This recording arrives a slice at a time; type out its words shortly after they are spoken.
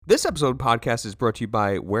This episode podcast is brought to you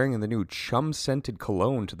by wearing the new chum-scented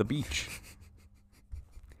cologne to the beach.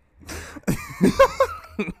 I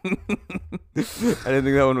didn't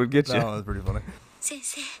think that one would get you. That one was pretty funny. 先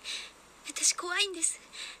生、私怖いんです。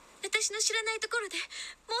私の知らないところで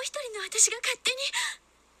もう一人の私が勝手に。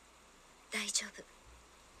大丈夫。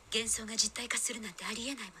幻想が実体化するなんてあり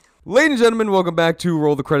えないもの。 Ladies and gentlemen, welcome back to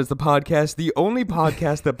Roll the Credits, the podcast, the only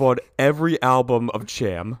podcast that bought every album of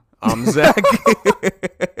Cham. I'm Zach.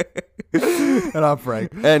 And I'm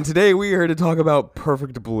Frank. And today we are here to talk about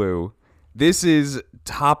Perfect Blue. This is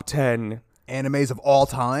top 10. Animes of all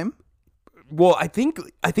time? Well, I think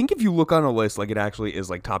if you look on a list, like it actually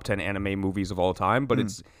is like top 10 anime movies of all time, but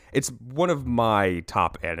it's one of my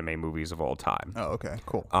top anime movies of all time. Oh, okay,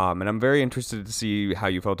 cool. And I'm very interested to see how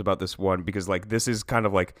you felt about this one, because like this is kind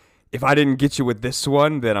of like, if I didn't get you with this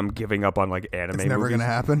one, then I'm giving up on like anime movies. It's never gonna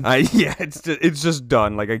happen? Yeah, it's just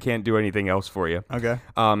done. Like I can't do anything else for you. Okay.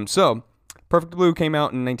 So Perfect Blue came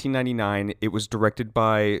out in 1999. It was directed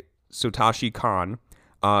by Satoshi Kon.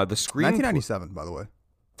 The screen 1997, by the way.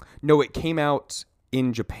 No, it came out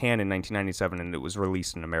in Japan in 1997, and it was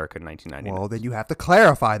released in America in 1999. Well, then you have to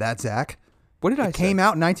clarify that, Zach. What did I say? It came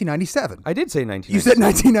out in 1997. I did say 1997. You said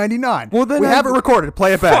 1999. Well, then we have it recorded.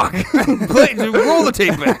 Play it back. Roll the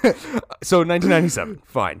tape back. So 1997.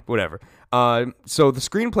 Fine, whatever. So the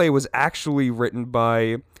screenplay was actually written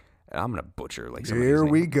by, I'm gonna butcher like some of these Here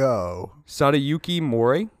we names. go. Sadayuki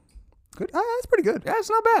Mori. Good. That's pretty good. Yeah,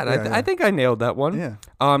 it's not bad. Yeah, I think I nailed that one. Yeah.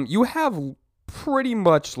 You have pretty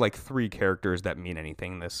much like three characters that mean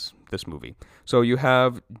anything in this movie. So you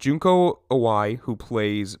have Junko Owai, who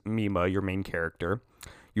plays Mima, your main character.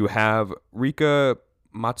 You have Rika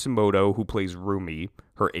Matsumoto, who plays Rumi,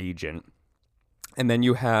 her agent. And then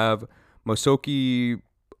you have Mosoki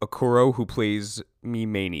Okuro, who plays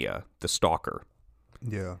Mimania, the stalker.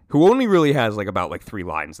 Yeah. Who only really has like about like 3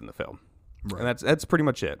 lines in the film. Right. And that's pretty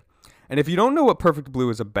much it. And if you don't know what Perfect Blue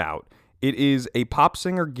is about, it is a pop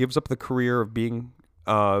singer gives up the career of being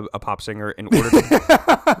a pop singer in order to...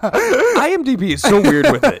 IMDb is so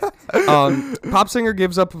weird with it. Pop singer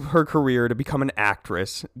gives up her career to become an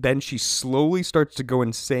actress. Then she slowly starts to go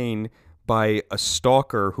insane by a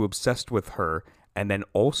stalker who obsessed with her, and then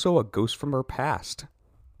also a ghost from her past.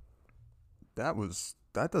 That's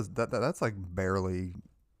like barely...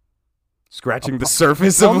 Scratching the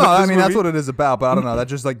surface Well, of no, this I mean, that's movie. what it is about, but I don't know. That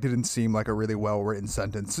just like didn't seem like a really well-written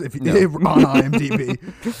sentence if you did on IMDb.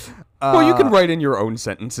 Well, you can write in your own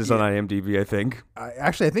sentences on IMDb, I think.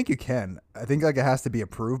 I think you can. I think like it has to be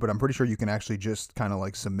approved, but I'm pretty sure you can actually just kind of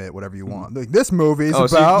like submit whatever you want. Like this movie's Oh,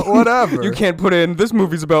 so about whatever. You can't put in, this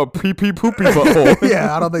movie's about pee-pee poopy butthole.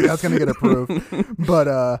 Yeah, I don't think that's gonna get approved. But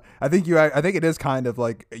I think it is kind of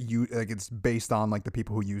like it's based on like the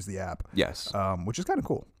people who use the app. Yes. Which is kind of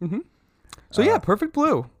cool. Mm-hmm. So yeah, Perfect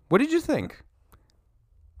Blue. What did you think?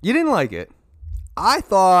 You didn't like it. I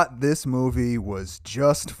thought this movie was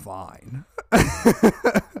just fine.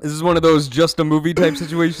 This is one of those just a movie type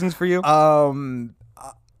situations for you? I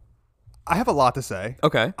have a lot to say.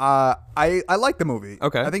 Okay. I like the movie.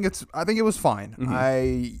 Okay. I think it was fine.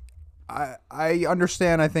 Mm-hmm. I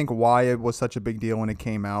understand. I think why it was such a big deal when it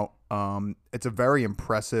came out. It's a very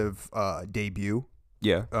impressive debut.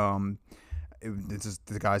 Yeah. This is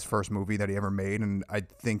the guy's first movie that he ever made, and I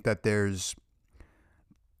think that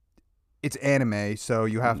it's anime, so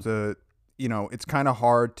you have to, it's kind of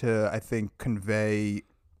hard to, I think, convey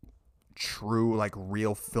true, like,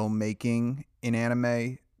 real filmmaking in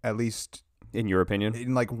anime, at least In your opinion?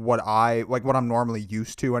 in like what I'm normally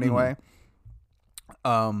used to anyway.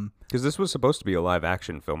 Because this was supposed to be a live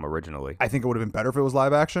action film originally. I think it would have been better if it was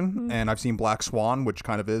live action, and I've seen Black Swan, which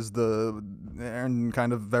kind of is and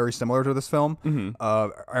kind of very similar to this film.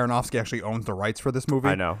 Aronofsky actually owns the rights for this movie.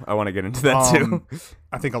 I know. I want to get into that too.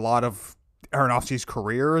 I think a lot of Aronofsky's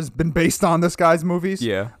career has been based on this guy's movies.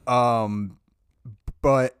 Yeah.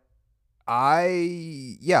 But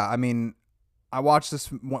I watched this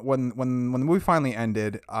when the movie finally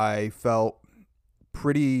ended. I felt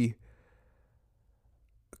pretty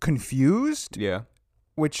confused. Yeah.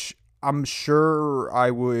 Which I'm sure I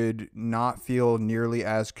would not feel nearly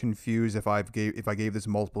as confused if I gave this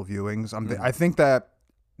multiple viewings. I think that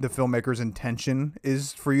the filmmaker's intention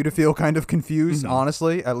is for you to feel kind of confused,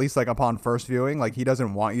 honestly, at least like upon first viewing. Like he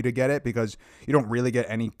doesn't want you to get it because you don't really get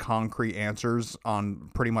any concrete answers on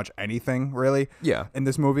pretty much anything really. Yeah. In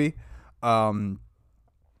this movie. And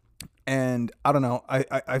I don't know,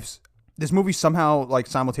 this movie somehow like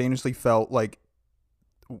simultaneously felt like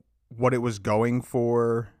what it was going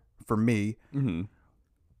for me.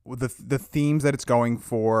 The themes that it's going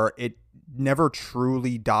for, it never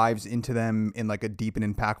truly dives into them in like a deep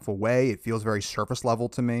and impactful way. It feels very surface level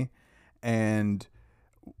to me. And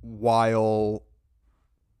while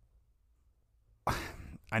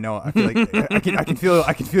I know, I feel like I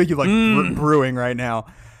can feel you like brewing right now.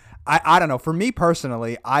 I don't know. For me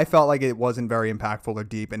personally, I felt like it wasn't very impactful or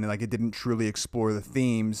deep, and like it didn't truly explore the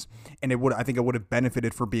themes. And I think it would have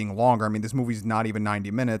benefited for being longer. I mean, this movie's not even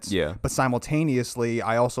 90 minutes. Yeah. But simultaneously,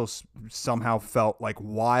 I also somehow felt like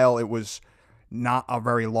while it was not a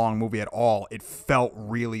very long movie at all, it felt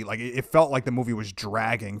really like it felt like the movie was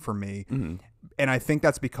dragging for me. Mm-hmm. And I think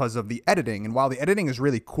that's because of the editing. And while the editing is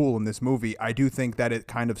really cool in this movie, I do think that it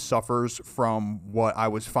kind of suffers from what I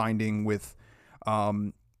was finding with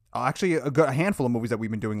actually a handful of movies that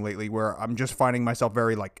we've been doing lately where I'm just finding myself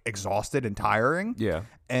very like exhausted and tiring. Yeah.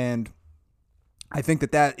 And I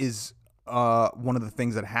think that is one of the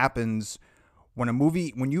things that happens when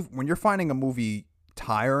you're finding a movie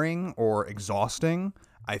tiring or exhausting.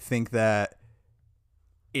 I think that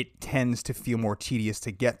it tends to feel more tedious to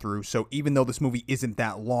get through. So even though this movie isn't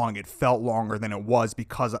that long, it felt longer than it was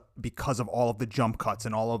because of all of the jump cuts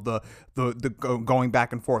and all of the going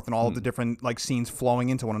back and forth and all of the different like scenes flowing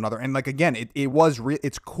into one another. And like again,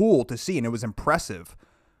 it's cool to see and it was impressive.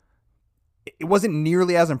 It wasn't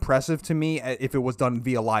nearly as impressive to me if it was done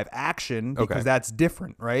via live action because that's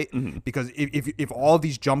different, right? Mm-hmm. Because if all of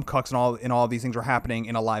these jump cuts and all of these things are happening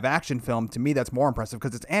in a live action film, to me that's more impressive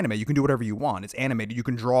because it's anime. You can do whatever you want. It's animated. You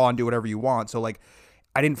can draw and do whatever you want. So like,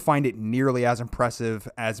 I didn't find it nearly as impressive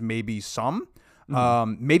as maybe some.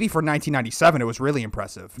 Mm-hmm. Maybe for 1997 it was really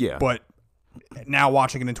impressive. Yeah. But now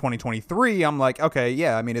watching it in 2023, I'm like, okay,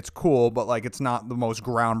 yeah. I mean, it's cool, but like, it's not the most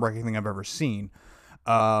groundbreaking thing I've ever seen.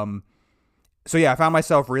 So yeah, I found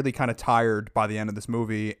myself really kind of tired by the end of this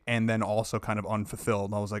movie, and then also kind of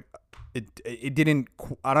unfulfilled. I was like, it didn't.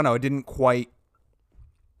 I don't know. It didn't quite.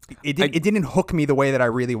 It didn't hook me the way that I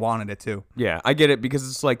really wanted it to. Yeah, I get it because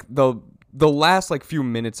it's like the last like few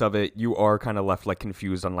minutes of it, you are kind of left like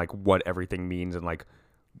confused on like what everything means and like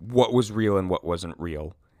what was real and what wasn't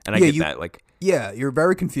real. And I get that. Like, yeah, you're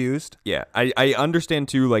very confused. Yeah, I understand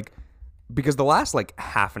too. Like, because the last like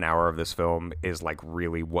half an hour of this film is like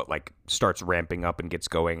really what like starts ramping up and gets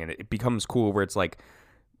going, and it becomes cool where it's like,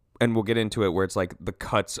 and we'll get into it where it's like the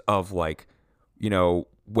cuts of like, you know,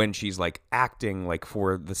 when she's like acting like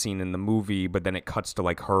for the scene in the movie, but then it cuts to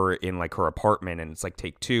like her in like her apartment and it's like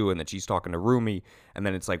take two, and then she's talking to Rumi, and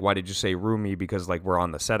then it's like, why did you say Rumi? Because like we're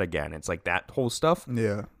on the set again. It's like that whole stuff.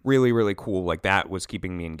 Yeah. Really, really cool. Like that was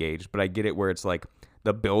keeping me engaged, but I get it where it's like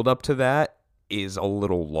the build up to that is a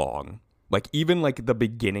little long. Like, even, like, the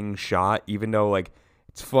beginning shot, even though, like,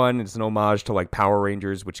 it's fun, it's an homage to, like, Power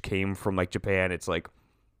Rangers, which came from, like, Japan, it's, like,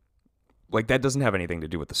 that doesn't have anything to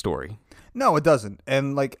do with the story. No, it doesn't.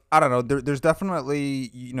 And, like, I don't know, there's definitely,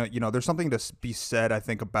 you know, there's something to be said, I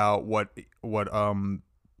think, about what what's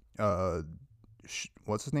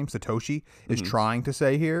his name, Satoshi, is trying to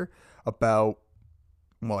say here about,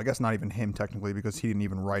 well, I guess not even him, technically, because he didn't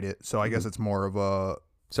even write it, so I guess it's more of a...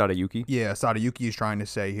 Sadayuki? Yeah, Sadayuki is trying to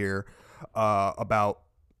say here about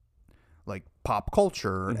like pop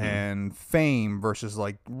culture and fame versus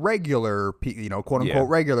like regular quote unquote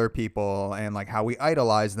regular people, and like how we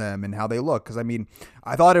idolize them and how they look. Because I mean,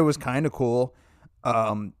 I thought it was kind of cool.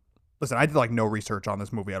 Listen, I did like no research on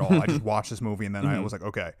this movie at all. I just watched this movie and then I was like,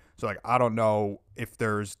 okay, so like I don't know if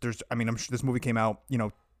there's I mean, I'm sure this movie came out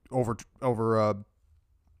over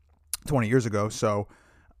 20 years ago, so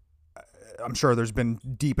I'm sure there's been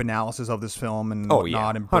deep analysis of this film and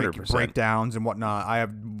whatnot, and breakdowns and whatnot. I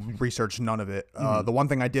have researched none of it. The one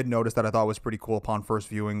thing I did notice that I thought was pretty cool upon first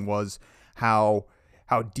viewing was how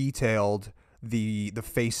detailed the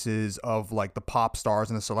faces of like the pop stars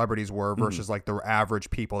and the celebrities were versus like the average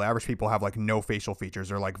people. The average people have like no facial features.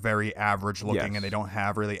 They're like very average looking, and they don't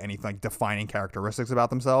have really any like defining characteristics about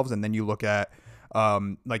themselves. And then you look at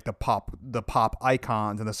like the pop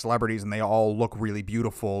icons and the celebrities, and they all look really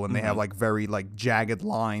beautiful, and they have like very like jagged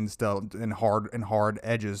lines and hard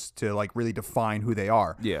edges to like really define who they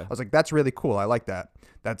are. Yeah, I was like, that's really cool. I like that.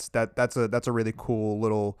 That's a really cool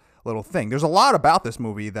little thing. There's a lot about this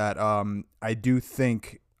movie that I do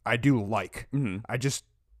think I do like. I just,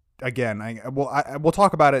 again, we'll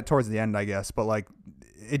talk about it towards the end, I guess, but like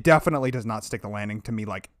it definitely does not stick the landing to me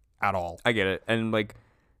like at all. I get it. And like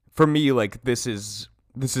for me, like this is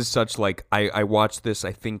such like I watched this,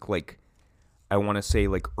 I think like I want to say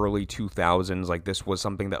like early 2000s. Like this was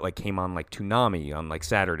something that like came on like Toonami on like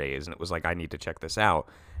Saturdays, and it was like, I need to check this out.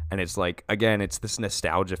 And it's like, again, it's this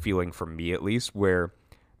nostalgia feeling for me at least, where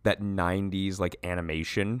that 90s like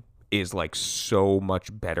animation is like so much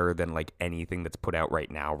better than like anything that's put out right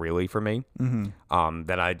now, really, for me.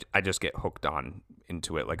 That I just get hooked on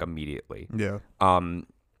into it like immediately. Yeah.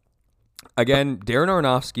 Again, Darren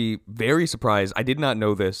Aronofsky, very surprised. I did not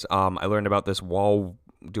know this. I learned about this while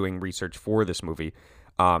doing research for this movie.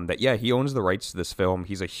 That yeah, he owns the rights to this film.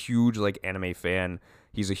 He's a huge like anime fan.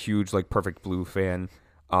 He's a huge like Perfect Blue fan.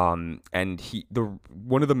 And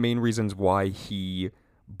one of the main reasons why he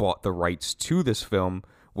bought the rights to this film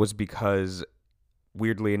was because,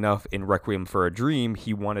 weirdly enough, in Requiem for a Dream,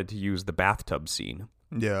 he wanted to use the bathtub scene.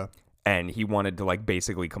 Yeah. And he wanted to like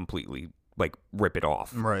basically completely like rip it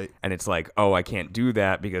off. Right. And it's like, oh, I can't do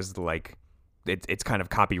that because like it's kind of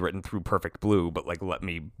copywritten through Perfect Blue, but like let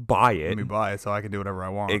me buy it. Let me buy it so I can do whatever I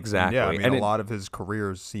want. Exactly. And yeah, I mean, and a lot of his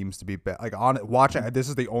career seems to be like on watching. This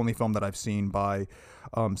is the only film that I've seen by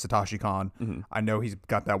Satoshi Kon. I know he's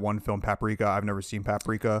got that one film, Paprika. I've never seen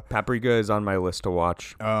Paprika. Paprika is on my list to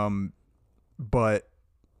watch. But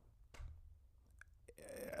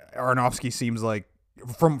Aronofsky seems like,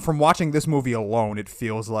 from watching this movie alone, it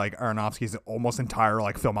feels like Aronofsky's almost entire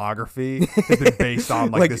like filmography has been based on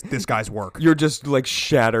like, this guy's work. You're just like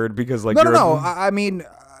shattered because like no. I mean,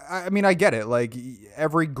 I get it. Like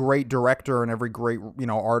every great director and every great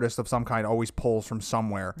artist of some kind always pulls from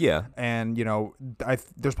somewhere. Yeah. And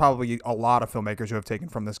there's probably a lot of filmmakers who have taken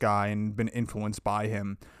from this guy and been influenced by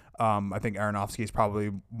him. I think Aronofsky is probably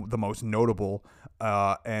the most notable.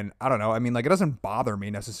 And I don't know. I mean, like, it doesn't bother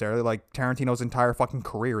me necessarily. Like, Tarantino's entire fucking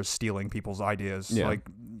career is stealing people's ideas. Yeah. Like,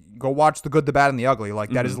 go watch The Good, the Bad, and the Ugly.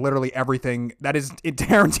 Like, that is literally everything. That is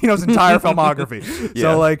Tarantino's entire filmography. Yeah.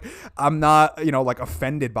 So, like, I'm not, like,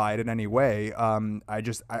 offended by it in any way. I mean,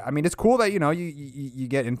 it's cool that, you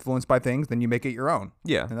get influenced by things, then you make it your own.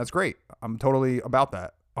 Yeah. And that's great. I'm totally about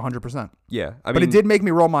that. 100%. Yeah. But it did make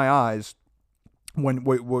me roll my eyes when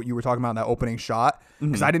what you were talking about in that opening shot,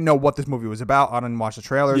 because I didn't know what this movie was about. I didn't watch the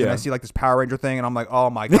trailers, and I see like this Power Ranger thing, and I'm like, oh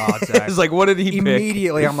my god, Zach. It's like, what did he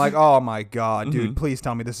immediately pick? I'm like, oh my god, dude, please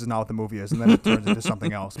tell me this is not what the movie is, and then it turns into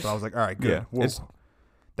something else. But I was like, all right, good. Yeah.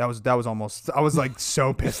 That was almost, I was like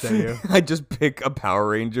so pissed at you. I just pick a Power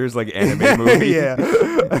Rangers like anime movie. Yeah.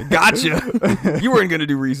 Gotcha. You weren't gonna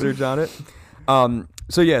do research on it.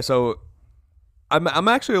 So I'm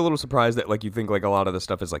actually a little surprised that like you think like a lot of the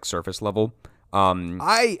stuff is like surface level.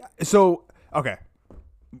 Okay.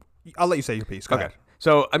 I'll let you say your piece. Go ahead.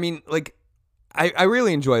 So I mean, like, I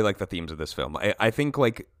really enjoy like the themes of this film. I think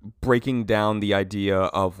like breaking down the idea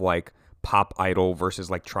of like pop idol versus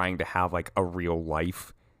like trying to have like a real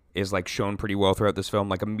life is like shown pretty well throughout this film.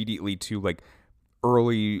 Like immediately to like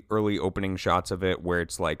early opening shots of it where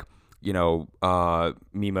it's like,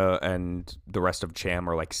 Mima and the rest of Cham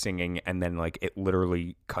are like singing, and then like it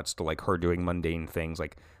literally cuts to like her doing mundane things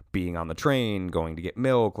like being on the train, going to get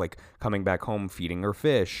milk, like coming back home, feeding her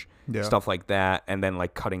fish, stuff like that, and then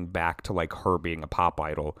like cutting back to like her being a pop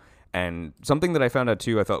idol. And something that I found out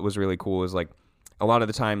too, I thought was really cool, is like a lot of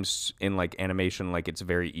the times in like animation, like it's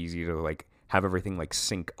very easy to like have everything like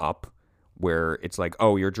sync up, where it's like,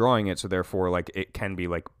 oh, you're drawing it, so therefore like it can be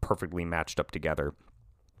like perfectly matched up together.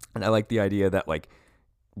 And I like the idea that like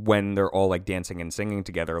when they're all like dancing and singing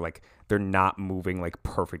together, like they're not moving like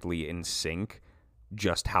perfectly in sync,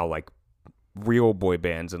 just how like real boy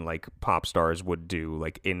bands and like pop stars would do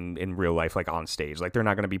like in real life, like on stage. Like they're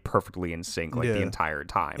not going to be perfectly in sync like the entire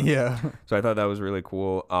time. Yeah. So I thought that was really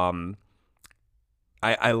cool.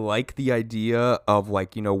 I like the idea of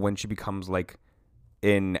like, when she becomes like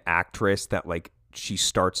an actress, that like she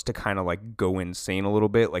starts to kind of like go insane a little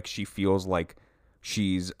bit. Like she feels like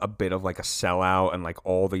she's a bit of like a sellout, and like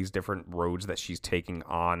all these different roads that she's taking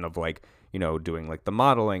on of like, doing like the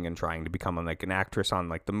modeling and trying to become like an actress on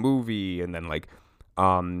like the movie. And then like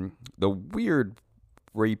the weird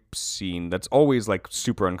rape scene that's always like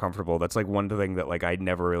super uncomfortable. That's like one thing that like I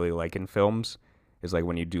never really like in films, is like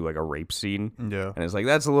when you do like a rape scene. Yeah. And it's like,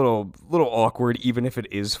 that's a little awkward, even if it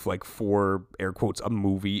is like for air quotes a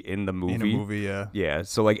movie in the movie. In a movie, yeah. Yeah.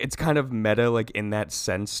 So like it's kind of meta like in that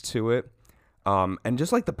sense to it. And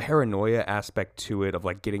just like the paranoia aspect to it of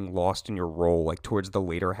like getting lost in your role, like towards the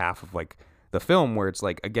later half of like the film, where it's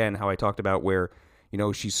like, again, how I talked about where,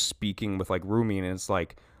 she's speaking with like Rumi, and it's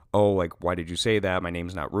like, oh, like, why did you say that? My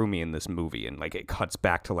name's not Rumi in this movie. And like it cuts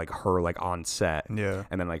back to like her like on set. Yeah.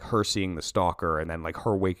 And then like her seeing the stalker, and then like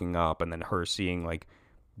her waking up, and then her seeing like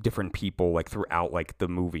different people like throughout like the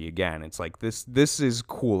movie again. It's like this is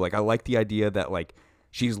cool. Like I like the idea that like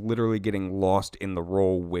she's literally getting lost in the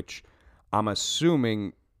role, which I'm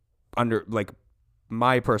assuming, under like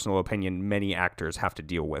my personal opinion, many actors have to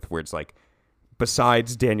deal with, where it's like,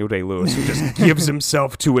 besides Daniel Day-Lewis, who just gives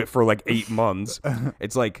himself to it for like 8 months,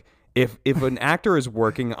 it's like if an actor is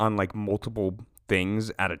working on like multiple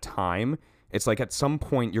things at a time, it's like at some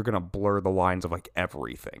point you're gonna blur the lines of like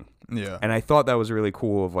everything. Yeah. And I thought that was really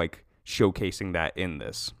cool of like showcasing that in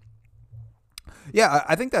this. Yeah,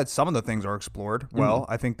 I think that some of the things are explored well.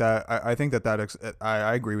 I think that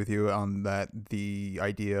I agree with you on that. The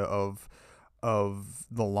idea of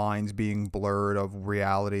the lines being blurred of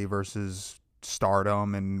reality versus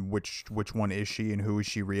stardom, and which one is she and who is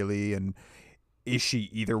she really, and is she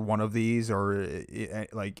either one of these, or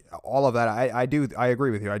like all of that. I agree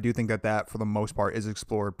with you. I do think that for the most part is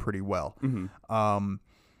explored pretty well.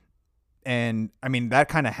 And I mean, that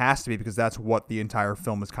kind of has to be, because that's what the entire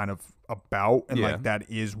film is kind of about. And like, that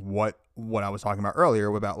is what I was talking about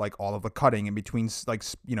earlier about like all of the cutting in between, like,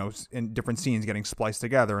 you know, in different scenes getting spliced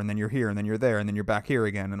together, and then you're here and then you're there and then you're back here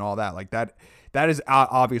again and all that. Like that is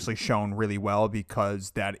obviously shown really well,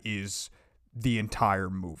 because that is the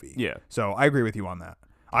entire movie. Yeah. So I agree with you on that.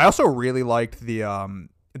 I also really liked the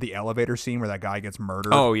elevator scene where that guy gets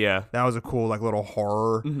murdered. Oh yeah, that was a cool like little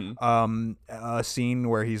horror scene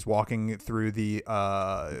where he's walking through the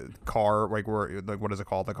car, like where, like, what is it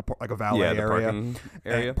called, like a valet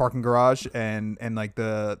area, parking garage, and like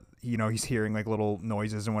the, you know, he's hearing like little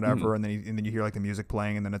noises and whatever, and then you hear like the music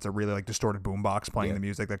playing, and then it's a really like distorted boombox playing the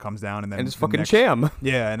music that comes down, and then it's fucking Cham.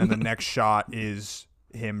 Yeah, and then the next shot is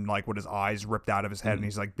him like with his eyes ripped out of his head, and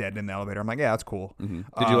he's like dead in the elevator. I'm like, yeah, that's cool.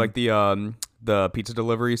 Did you like the pizza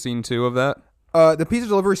delivery scene too of that? The pizza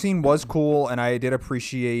delivery scene was cool, and I did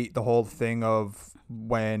appreciate the whole thing of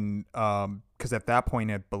when, because at that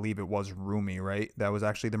point I believe it was Rumi, right? That was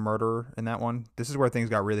actually the murderer in that one. This is where things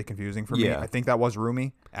got really confusing for me. I think that was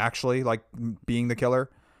Rumi actually, like, being the killer.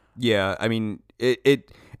 Yeah, I mean,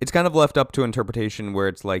 it's kind of left up to interpretation, where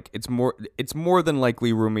it's like it's more than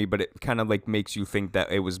likely Rumi, but it kind of like makes you think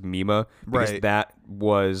that it was Mima, because that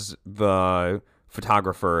was the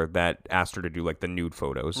photographer that asked her to do like the nude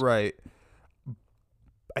photos. Right.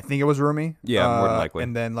 I think it was Rumi. Yeah, more than likely.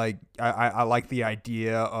 And then like I like the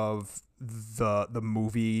idea of the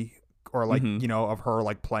movie, or like, you know, of her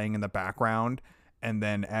like playing in the background, and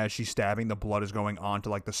then as she's stabbing, the blood is going onto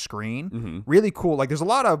like the screen. Really cool. Like, there's a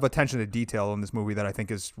lot of attention to detail in this movie that I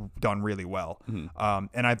think is done really well.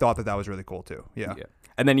 And I thought that was really cool too. Yeah.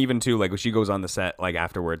 And then even too, like when she goes on the set like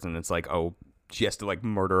afterwards, and it's like, oh, she has to like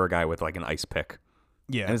murder a guy with like an ice pick.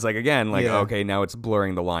 Yeah. And it's like, again, like, okay, now it's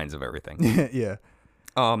blurring the lines of everything. Yeah.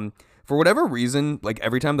 For whatever reason, like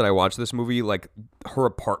every time that I watch this movie, like her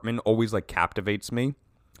apartment always like captivates me.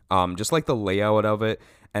 Just like the layout of it,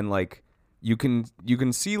 and like you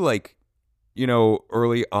can see, like, you know,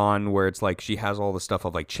 early on where it's like she has all the stuff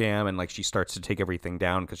of like Cham, and like she starts to take everything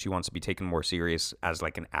down because she wants to be taken more serious as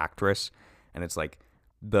like an actress. And it's like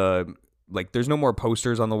there's no more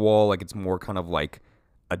posters on the wall, like it's more kind of like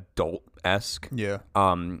adult-esque. Yeah.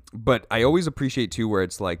 But I always appreciate too where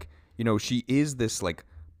it's like, you know, she is this like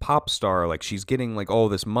pop star, like she's getting like all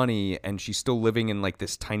this money, and she's still living in like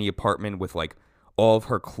this tiny apartment with like all of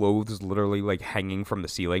her clothes literally like hanging from the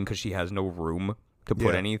ceiling because she has no room to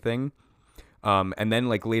put anything. And then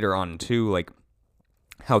like later on too, like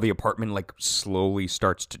how the apartment like slowly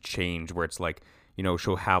starts to change, where it's like, you know,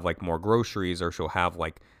 she'll have like more groceries, or she'll have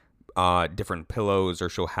like different pillows, or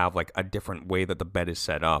she'll have like a different way that the bed is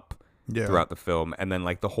set up throughout the film. And then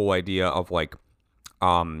like the whole idea of like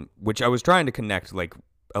which I was trying to connect like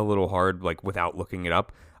a little hard, like without looking it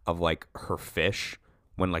up, of like her fish,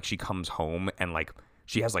 when like she comes home and like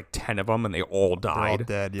she has like 10 of them and they all died.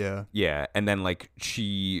 They're all dead. Yeah. And then like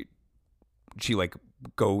she like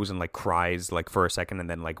goes and like cries like for a second, and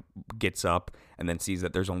then like gets up and then sees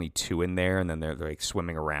that there's only 2 in there, and then they're like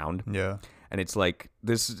swimming around. Yeah. And it's like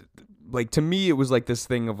this, like, to me it was like this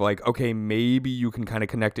thing of like, okay, maybe you can kind of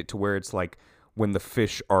connect it to where it's like when the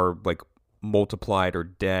fish are like multiplied or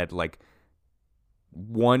dead, like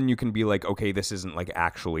one, you can be like, okay, this isn't like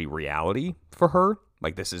actually reality for her,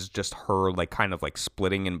 like this is just her like kind of like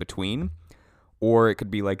splitting in between. Or it could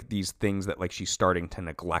be like these things that like she's starting to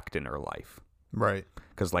neglect in her life. Right.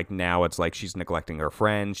 Because like now it's like she's neglecting her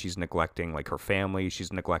friends, she's neglecting like her family,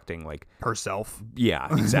 she's neglecting like herself. Yeah,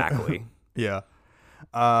 exactly. Yeah.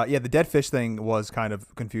 Yeah, the dead fish thing was kind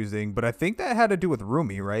of confusing, but I think that had to do with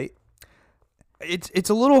Rumi, right? It's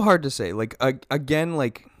a little hard to say. Like again,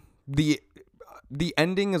 like the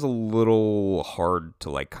ending is a little hard to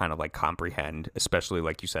like kind of like comprehend, especially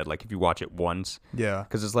like you said, like if you watch it once. Yeah.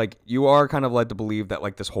 Because it's like you are kind of led to believe that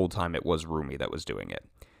like this whole time it was Rumi that was doing it.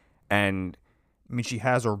 And I mean, she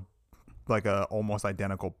has her like a almost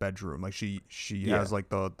identical bedroom. Like she has like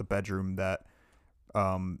the bedroom that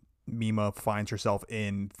Mima finds herself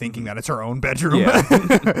in, thinking that it's her own bedroom.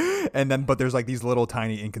 Yeah. And then, but there's like these little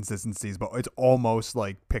tiny inconsistencies, but it's almost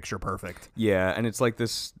like picture perfect. Yeah, and it's like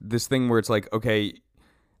this thing where it's like, okay,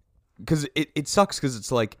 because it sucks because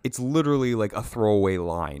it's like it's literally like a throwaway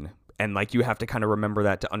line, and like you have to kind of remember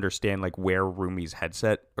that to understand like where Rumi's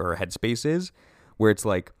headset or headspace is, where it's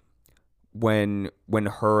like when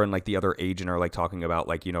her and like the other agent are like talking about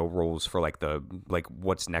like, you know, roles for like the like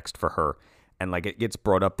what's next for her, and like it gets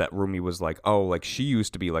brought up that Rumi was like, oh, like she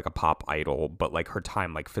used to be like a pop idol, but like her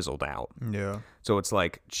time like fizzled out. Yeah. So it's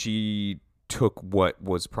like she took what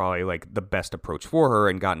was probably like the best approach for her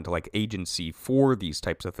and got into like agency for these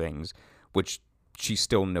types of things, which she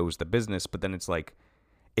still knows the business, but then it's like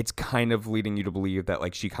it's kind of leading you to believe that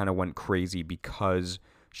like she kind of went crazy because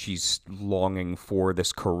she's longing for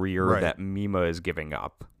this career that Mima is giving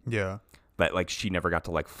up. Yeah. That like she never got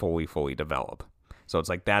to like fully develop. So it's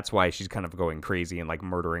like that's why she's kind of going crazy and like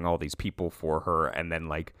murdering all these people for her, and then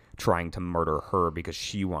like trying to murder her because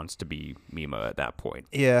she wants to be Mima at that point.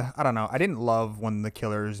 Yeah, I don't know. I didn't love when the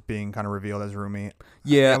killer's being kind of revealed as Rumi.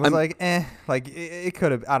 Yeah, I was like it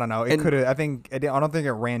could have. I don't know. It could have. I don't think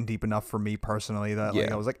it ran deep enough for me personally. That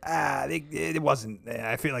like I was like, it wasn't.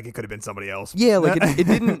 I feel like it could have been somebody else. Yeah, like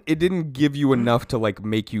it didn't give you enough to like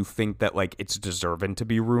make you think that like it's deserving to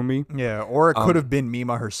be Rumi. Yeah, or it could have been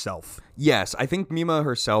Mima herself. Yes, I think Mima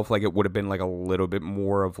herself, like it would have been like a little bit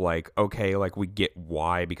more of like, okay, like we get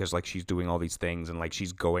why, because like she's doing all these things and like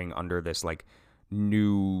she's going under this like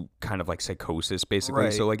new kind of like psychosis basically.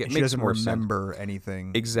 Right. So like she makes doesn't more remember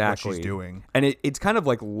anything exactly what she's doing. And it's kind of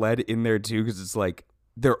like led in there too, because it's like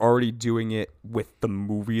they're already doing it with the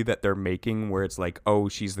movie that they're making, where it's like, oh,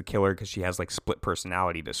 she's the killer because she has like split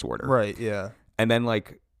personality disorder. Right, yeah. And then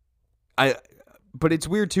like but it's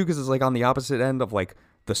weird too, because it's like on the opposite end of like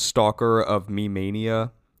the stalker of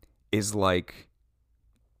Me-Mania is like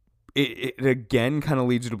it again kind of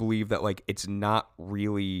leads you to believe that like it's not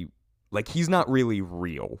really like he's not really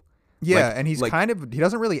real. Yeah, like, and he's like, he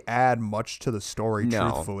doesn't really add much to the story,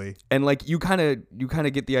 truthfully. And like you kind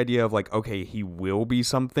of get the idea of like, okay, he will be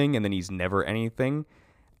something and then he's never anything.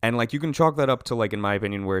 And like you can chalk that up to like, in my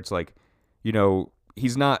opinion, where it's like, you know,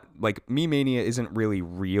 he's not like Me-Mania isn't really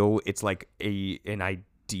real. It's like an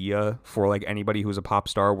idea for like anybody who's a pop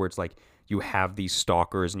star, where it's like you have these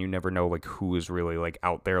stalkers and you never know like who is really like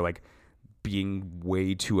out there like being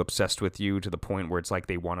way too obsessed with you to the point where it's like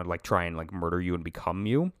they want to like try and like murder you and become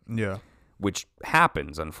you. Yeah. Which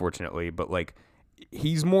happens, unfortunately, but like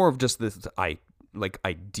he's more of just this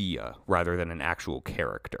idea rather than an actual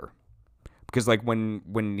character. Because like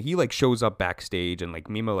when he like shows up backstage and like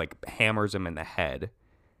Mima like hammers him in the head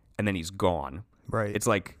and then he's gone. Right. It's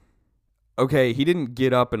like, okay, he didn't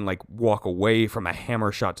get up and like walk away from a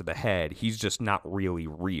hammer shot to the head. He's just not really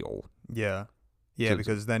real. Yeah. Yeah,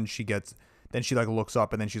 because then she like looks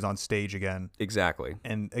up and then she's on stage again. Exactly.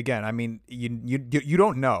 And again, I mean, you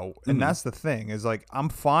don't know. And that's the thing, is like, I'm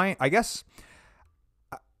fine. I guess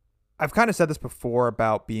I've kind of said this before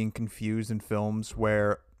about being confused in films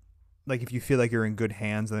where like if you feel like you're in good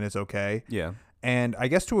hands, then it's okay. Yeah. And I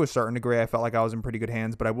guess to a certain degree, I felt like I was in pretty good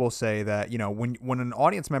hands. But I will say that, you know, when an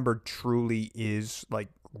audience member truly is like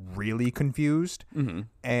really confused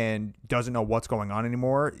and doesn't know what's going on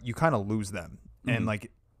anymore, you kind of lose them. And like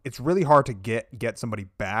it's really hard to get somebody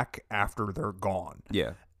back after they're gone.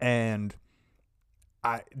 Yeah. And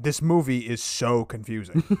this movie is so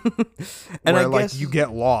confusing. And where I like guess you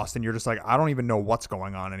get lost and you're just like, I don't even know what's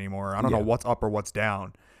going on anymore. I don't know what's up or what's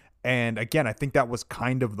down. And again, I think that was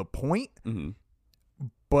kind of the point.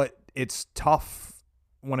 But it's tough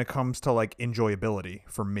when it comes to like enjoyability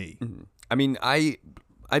for me. I mean,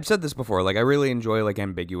 I've said this before, like I really enjoy like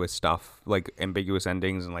ambiguous stuff, like ambiguous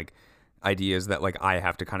endings and like ideas that like I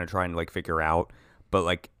have to kind of try and like figure out. But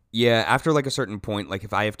like, yeah, after like a certain point, like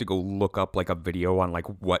if I have to go look up like a video on like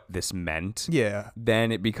what this meant,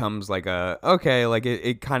 then it becomes like okay, like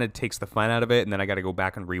it kind of takes the fun out of it, and then I got to go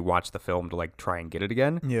back and rewatch the film to like try and get it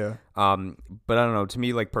again. Yeah. But I don't know, to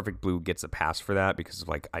me like Perfect Blue gets a pass for that because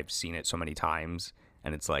like I've seen it so many times,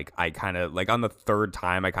 and it's like I kind of like on the third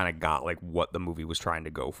time I kind of got like what the movie was trying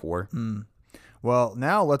to go for. Well,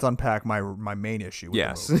 now let's unpack my main issue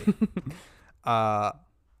with the movie.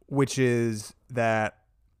 Which is that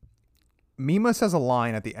Mima says a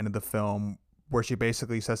line at the end of the film where she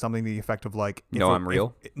basically says something to the effect of like, I'm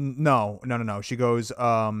real. No. She goes,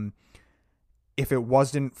 if it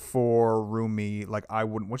wasn't for Rumi, like I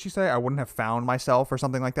wouldn't, what'd she say? I wouldn't have found myself or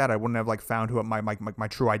something like that. I wouldn't have like found who my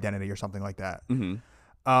true identity or something like that.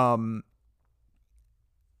 And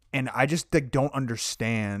I just like don't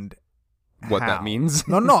understand what that means.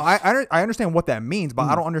 No, I understand what that means, but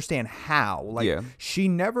I don't understand how. Like, Yeah. she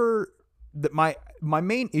never. My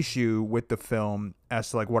main issue with the film,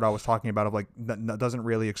 as to like what I was talking about, of like that doesn't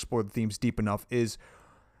really explore the themes deep enough, is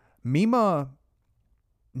Mima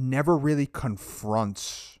never really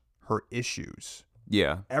confronts her issues.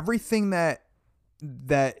 Yeah. Everything that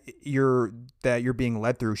you're being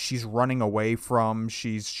led through, she's running away from,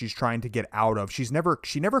 she's trying to get out of. She never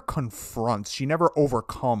confronts, she never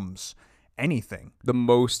overcomes anything. The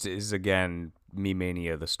most is, again,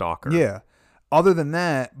 Mimania the stalker. Yeah. Other than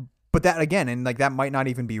that, but that again, and like that might not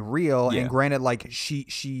even be real. Yeah. And granted, like she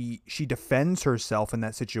defends herself in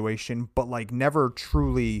that situation, but like never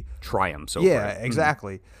truly triumphs over yeah, it.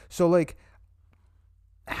 exactly. So like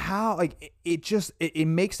how like it just it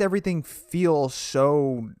makes everything feel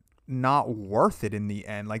so not worth it in the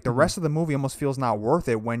end. Like the rest of the movie almost feels not worth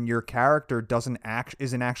it when your character isn't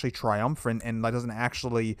actually triumphant and like doesn't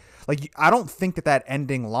actually like. I don't think that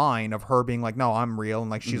ending line of her being like, no, I'm real, and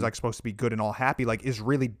like she's like supposed to be good and all happy, like is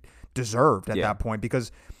really deserved at that point,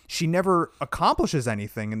 because she never accomplishes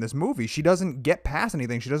anything in this movie. She doesn't get past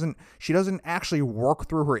anything. She doesn't actually work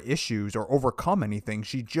through her issues or overcome anything.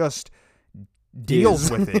 She just deals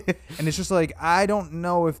with it. And it's just like, I don't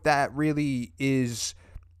know if that really is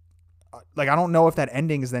like, I don't know if that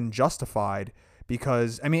ending is then justified,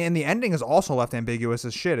 because I mean, and the ending is also left ambiguous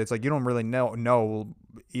as shit. It's like you don't really know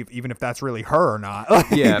even if that's really her or not.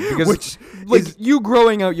 Yeah, because you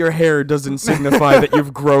growing out your hair doesn't signify that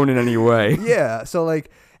you've grown in any way. Yeah, so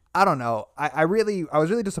like I don't know. I was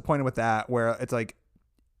really disappointed with that, where it's like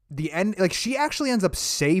the end, like she actually ends up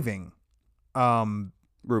saving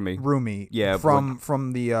Rumi, yeah,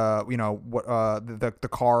 from the you know what the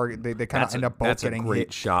car, they kind of end up both getting great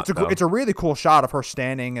hit. shot. It's a really cool shot of her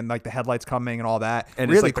standing and like the headlights coming and all that,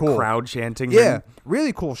 and really it's like cool. The crowd chanting. Yeah,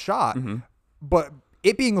 really cool shot. But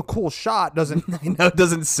it being a cool shot doesn't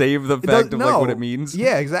doesn't save the fact of like what it means.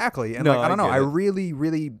 Yeah, exactly. And No, like I don't know. I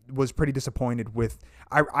really was pretty disappointed with.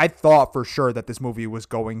 I thought for sure that this movie was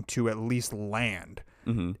going to at least land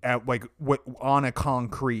at like on a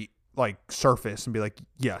concrete like surface and be like,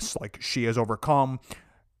 yes, like she has overcome,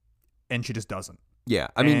 and she just doesn't. Yeah,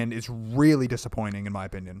 I mean, and it's really disappointing in my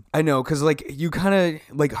opinion. I know, because like you kind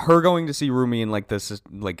of like her going to see Rumi in like this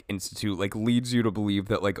like institute like leads you to believe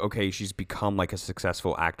that like, okay, she's become like a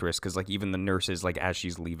successful actress, because like even the nurses like as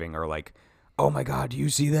she's leaving are like, oh my god, do you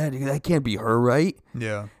see that? That can't be her, right?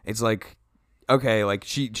 Yeah, it's like, okay, like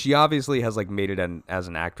she obviously has like made it as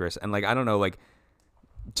an actress, and like I don't know, like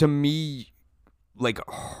to me, like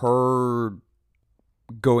her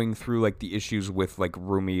going through like the issues with like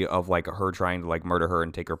Rumi of like her trying to like murder her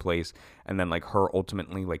and take her place, and then like her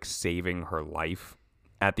ultimately like saving her life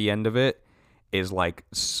at the end of it is like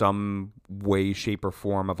some way, shape, or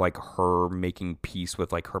form of like her making peace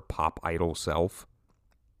with like her pop idol self,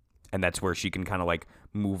 and that's where she can kind of like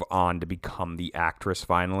move on to become the actress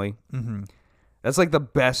finally. That's like the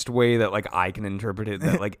best way that like I can interpret it,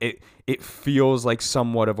 that like it feels like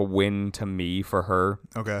somewhat of a win to me for her.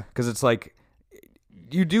 Okay, because it's like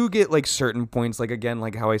you do get like certain points, like again,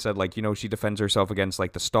 like how I said, like, you know, she defends herself against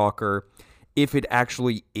like the stalker. If it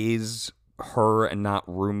actually is her and not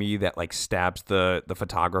Rumi that like stabs the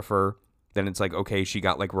photographer, then it's like, okay, she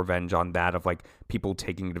got like revenge on that of like people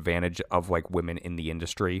taking advantage of like women in the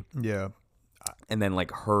industry. Yeah. And then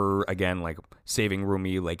like her again, like saving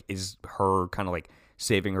Rumi, like is her kind of like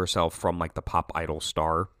saving herself from like the pop idol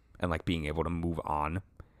star and like being able to move on.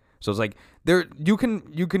 So it's like there you can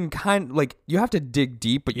kind of like, you have to dig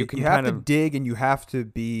deep, but you can kind of dig, and you have to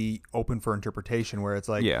be open for interpretation, where it's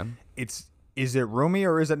like, yeah, is it Rumi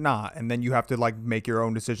or is it not? And then you have to like make your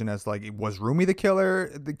own decision as like, was Rumi the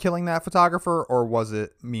killing that photographer, or was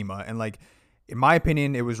it Mima? And like, in my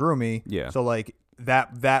opinion, it was Rumi. Yeah. So like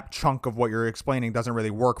that chunk of what you're explaining doesn't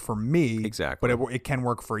really work for me. Exactly. But it can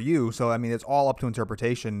work for you. So I mean, it's all up to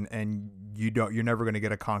interpretation, and you're never going to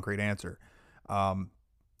get a concrete answer.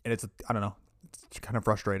 And it's, I don't know, it's kind of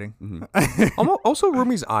frustrating. Also,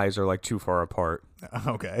 Rumi's eyes are like too far apart.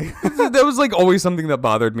 Okay. That was like always something that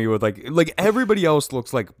bothered me with like everybody else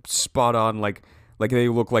looks like spot on, like they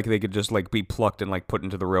look like they could just like be plucked and like put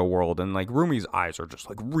into the real world, and like Rumi's eyes are just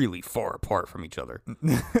like really far apart from each other.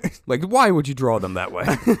 Like, why would you draw them that way?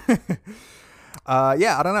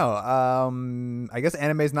 Yeah, I don't know. I guess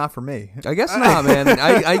anime's not for me. I guess not, man.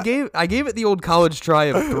 I gave it the old college try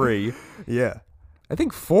of 3. Yeah. I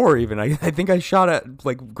think 4 even. I think I shot at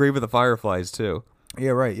like Grave of the Fireflies too.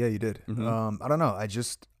 Yeah, right. Yeah, you did. I don't know.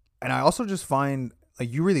 I also just find like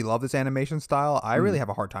you really love this animation style. I really have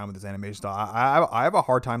a hard time with this animation style. I have a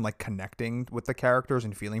hard time like connecting with the characters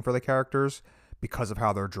and feeling for the characters, because of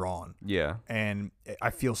how they're drawn. Yeah. And I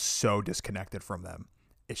feel so disconnected from them.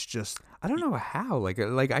 It's just I don't know how. Like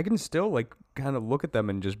I can still like kind of look at them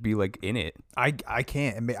and just be like in it. I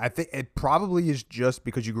can't. I mean, I think it probably is just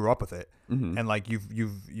because you grew up with it, and like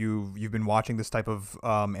you've been watching this type of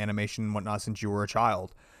animation and whatnot since you were a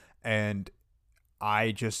child, and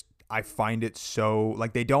I find it so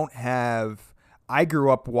like they don't have. I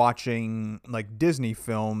grew up watching like Disney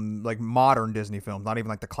film, like modern Disney films, not even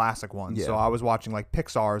like the classic ones. Yeah. So I was watching like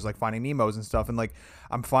Pixar's, like Finding Nemo's and stuff, and like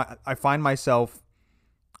I find myself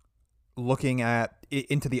looking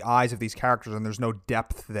into the eyes of these characters, and there's no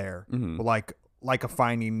depth there. Like a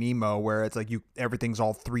Finding Nemo, where it's like everything's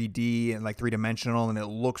all 3D and like 3-dimensional, and it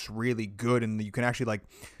looks really good, and you can actually like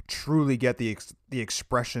truly get the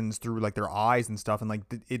expressions through like their eyes and stuff, and like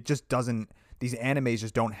it just doesn't. These animes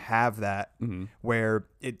just don't have that, where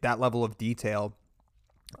that level of detail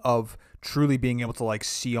of truly being able to like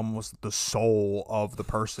see almost the soul of the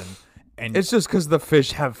person. And It's just because the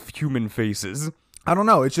fish have human faces. I don't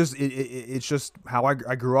know. It's just it's just how I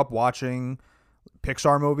grew up watching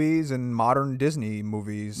Pixar movies and modern Disney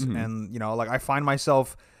movies, and like I find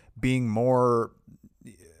myself being able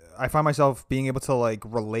to like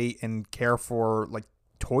relate and care for like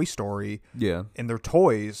Toy Story, and their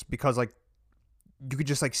toys, because like you could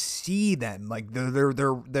just like see them, like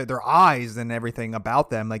their eyes and everything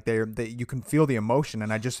about them, like you can feel the emotion,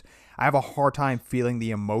 and I have a hard time feeling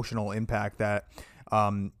the emotional impact that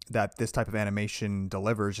this type of animation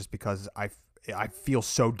delivers, just because I feel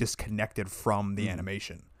so disconnected from the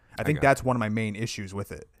animation. I think that's one of my main issues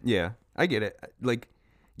with it. Yeah, I get it. Like,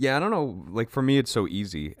 yeah, I don't know. Like for me, it's so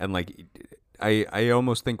easy, and like I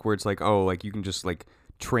almost think where it's like, oh, like you can just like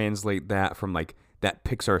translate that from like that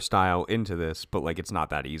Pixar style into this, but like it's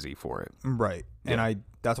not that easy for it. Right. Yeah. And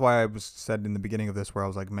that's why I was said in the beginning of this, where I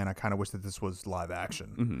was like, man, I kind of wish that this was live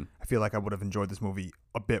action. I feel like I would have enjoyed this movie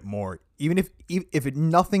a bit more, even if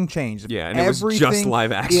nothing changed. Yeah, and it was just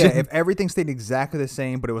live action. Yeah, if everything stayed exactly the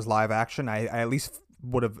same, but it was live action, I at least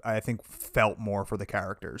would have, I think, felt more for the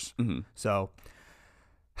characters. So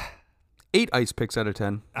 8 ice picks out of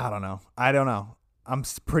 10. I don't know. I'm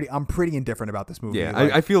pretty indifferent about this movie. Yeah,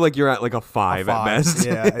 like, I feel like you're at like a 5 at best.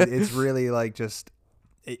 Yeah, it's really like just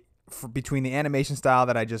between the animation style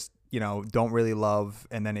that I just don't really love,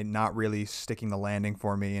 and then it not really sticking the landing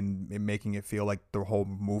for me, and making it feel like the whole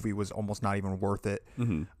movie was almost not even worth it.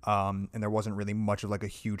 And there wasn't really much of like a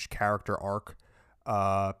huge character arc.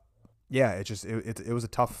 Yeah, it was a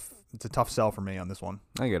tough sell for me on this one.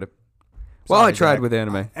 I get it. Well, I tried Zach. with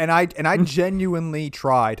anime. And I genuinely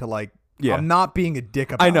try to like. Yeah. I'm not being a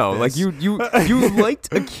dick about I know, this. like you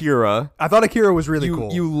liked Akira. I thought Akira was really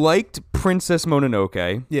cool. You liked Princess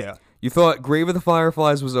Mononoke. Yeah. You thought Grave of the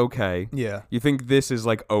Fireflies was okay. Yeah. You think this is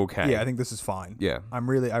like okay. Yeah, I think this is fine. Yeah. I'm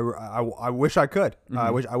really I wish I could.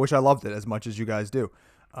 I wish I loved it as much as you guys do.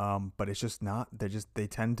 But it's just not. They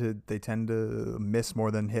tend to miss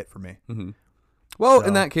more than hit for me. Well,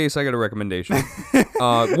 in that case, I got a recommendation.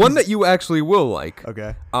 One that you actually will like.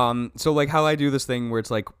 Okay. So like how I do this thing where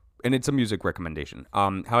it's like, and it's a music recommendation.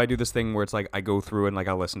 How I do this thing where it's like I go through and like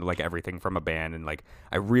I listen to like everything from a band, and like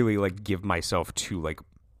I really like give myself to like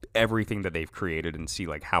everything that they've created and see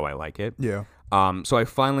like how I like it. Yeah. So I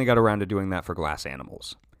finally got around to doing that for Glass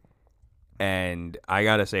Animals. And I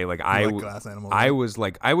gotta say, like Glass Animals. I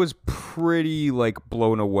was pretty like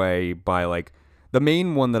blown away by like the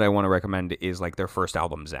main one that I want to recommend is like their first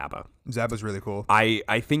album, Zabba. Zabba's really cool.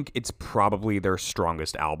 I think it's probably their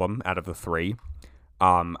strongest album out of the 3.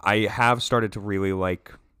 I have started to really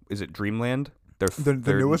like, is it Dreamland? The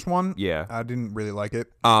newest one? Yeah. I didn't really like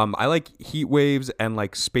it. I like Heat Waves, and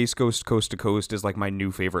like Space Ghost Coast to Coast is like my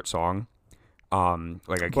new favorite song.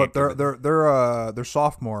 Like I can't. But they're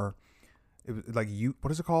sophomore. It was like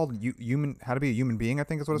what is it called? Human, How to Be a Human Being, I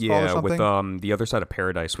think is what it's called, or something. Yeah, with The Other Side of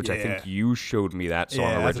Paradise, which I think you showed me that song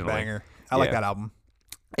originally. That's a banger. I like that album.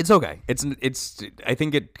 It's okay. It's I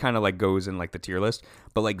think it kind of like goes in like the tier list,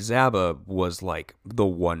 but like Zabba was like the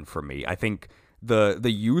one for me. I think the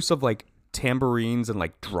use of like tambourines and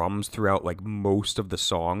like drums throughout like most of the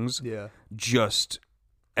songs,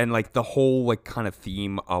 and like the whole like kind of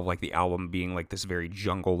theme of like the album being like this very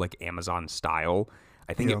jungle like Amazon style.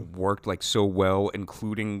 I think it worked like so well,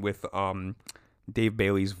 including with Dave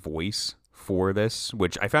Bailey's voice for this,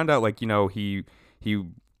 which I found out like he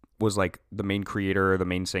was like the main creator, the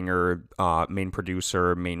main singer, main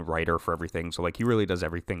producer, main writer for everything. So like he really does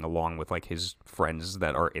everything along with like his friends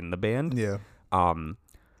that are in the band. Yeah.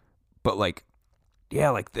 But like yeah,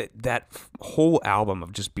 like that whole album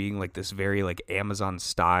of just being like this very like Amazon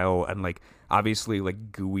style, and like obviously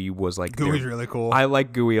like Gooey was like Gooey's really cool. I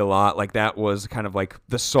like Gooey a lot. Like that was kind of like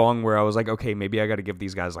the song where I was like, okay, maybe I got to give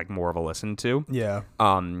these guys like more of a listen to. Yeah.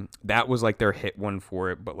 That was like their hit one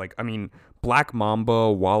for it. But like, I mean, Black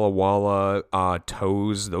Mamba, Walla Walla,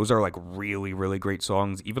 Toes, those are like really, really great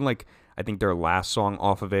songs. Even like, I think their last song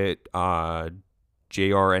off of it, JRND.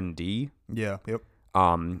 Yeah. Yep.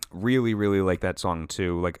 Really, really like that song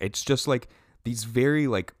too. Like, it's just like these very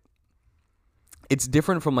like, it's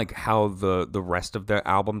different from like how the rest of their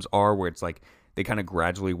albums are, where it's like they kind of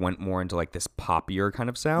gradually went more into like this poppier kind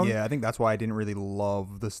of sound. Yeah, I think that's why I didn't really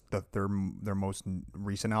love their most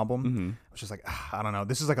recent album. Mm-hmm. I was just like, I don't know,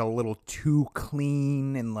 this is like a little too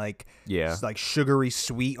clean and like it's like sugary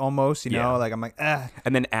sweet almost, you know? Like I'm like,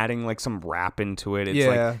 And then adding like some rap into it. It's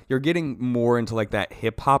Yeah. like you're getting more into like that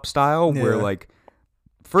hip hop style where like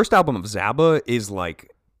first album of Zabba is like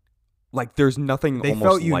there's nothing They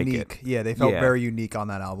almost felt like unique. it. Yeah, they felt very unique on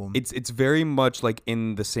that album. It's very much like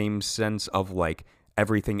in the same sense of like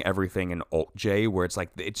everything and Alt J, where it's like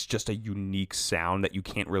it's just a unique sound that you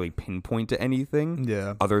can't really pinpoint to anything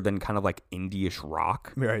other than kind of like indie-ish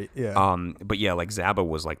rock. Right, yeah. But yeah, like Zabba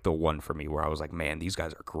was like the one for me where I was like, man, these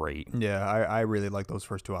guys are great. Yeah, I really like those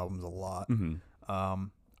first two albums a lot. Mm-hmm.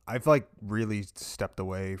 I've like really stepped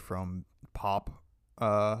away from pop.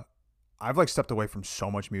 I've like stepped away from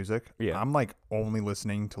so much music. Yeah. I'm like only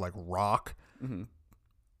listening to like rock, Mm-hmm.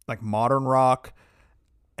 like modern rock,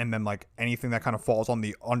 and then like anything that kind of falls on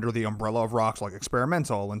under the umbrella of rocks, like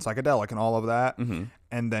experimental and psychedelic and all of that,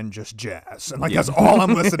 and then just jazz. And like that's all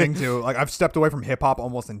I'm listening to. Like I've stepped away from hip hop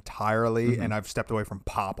almost entirely, and I've stepped away from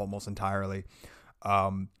pop almost entirely.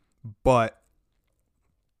 But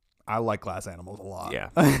I like Glass Animals a lot. Yeah,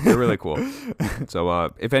 they're really cool.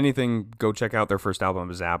 So if anything, go check out their first album,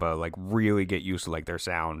 Zabba. Like really get used to like their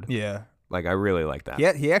sound. Yeah. Like I really like that.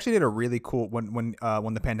 Yeah, he actually did a really cool when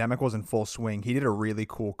the pandemic was in full swing. He did a really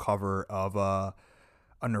cool cover of a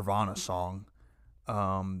Nirvana song.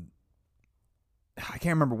 I can't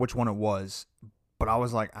remember which one it was, but I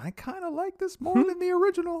was like, I kind of like this more than the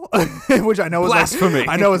original, which I know is blasphemy.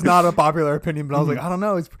 I know is not a popular opinion, but I was like, I don't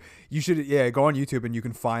know. You should go on YouTube and you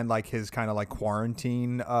can find like his kind of like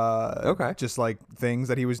quarantine just like things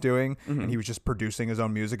that he was doing, and he was just producing his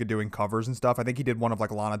own music and doing covers and stuff. I think he did one of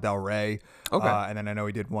like Lana Del Rey, and then I know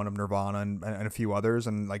he did one of Nirvana and a few others,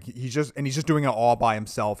 and like he's just doing it all by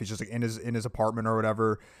himself. He's just like in his apartment or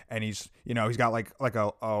whatever, and he's got like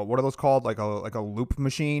a what are those called, like a loop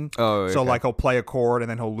machine. So like he'll play a chord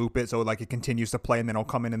and then he'll loop it so like it continues to play, and then he'll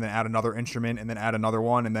come in and then add another instrument and then add another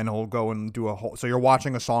one, and then he'll go and do a whole, so you're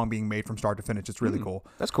watching a song being made from start to finish. It's really cool.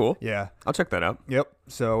 That's cool. Yeah, I'll check that out. Yep.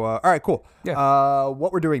 So all right, cool. Yeah.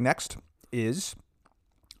 What we're doing next is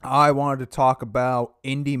I wanted to talk about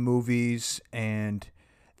indie movies and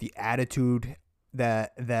the attitude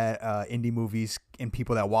that indie movies and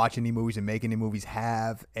people that watch indie movies and make indie movies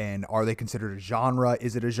have, and are they considered a genre?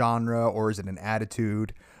 Is it a genre or is it an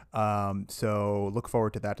attitude? So look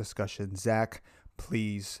forward to that discussion. Zach,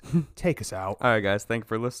 please take us out. All right, guys. Thank you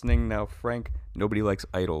for listening. Now, Frank, nobody likes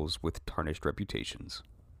idols with tarnished reputations.